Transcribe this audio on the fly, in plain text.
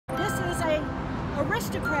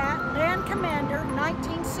Aristocrat Land Commander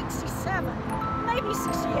 1967, maybe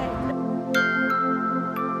 68.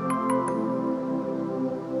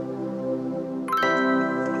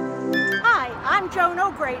 I'm Joan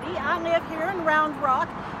O'Grady. I live here in Round Rock,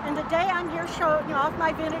 and today I'm here showing off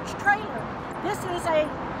my vintage trailer. This is a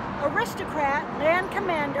Aristocrat Land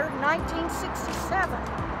Commander 1967,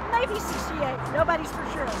 maybe 68, nobody's for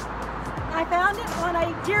sure. I found it on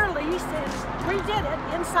a deer lease and redid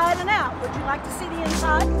it inside and out. Would you like to see the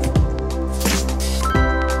inside?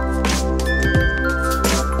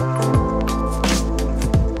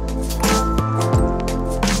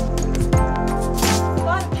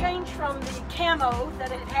 Camo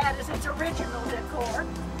that it had as its original decor.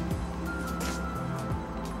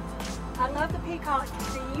 I love the peacock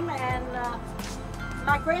theme, and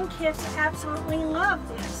my grandkids absolutely love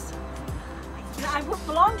this. I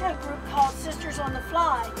belong to a group called Sisters on the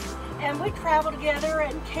Fly, and we travel together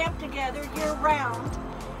and camp together year round,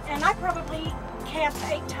 and I probably camp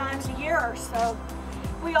 8 times a year or so.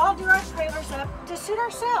 We all do our trailers up to suit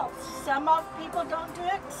ourselves. Some people don't do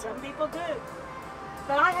it, some people do.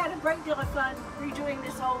 But I had a great deal of fun redoing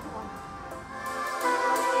this old one.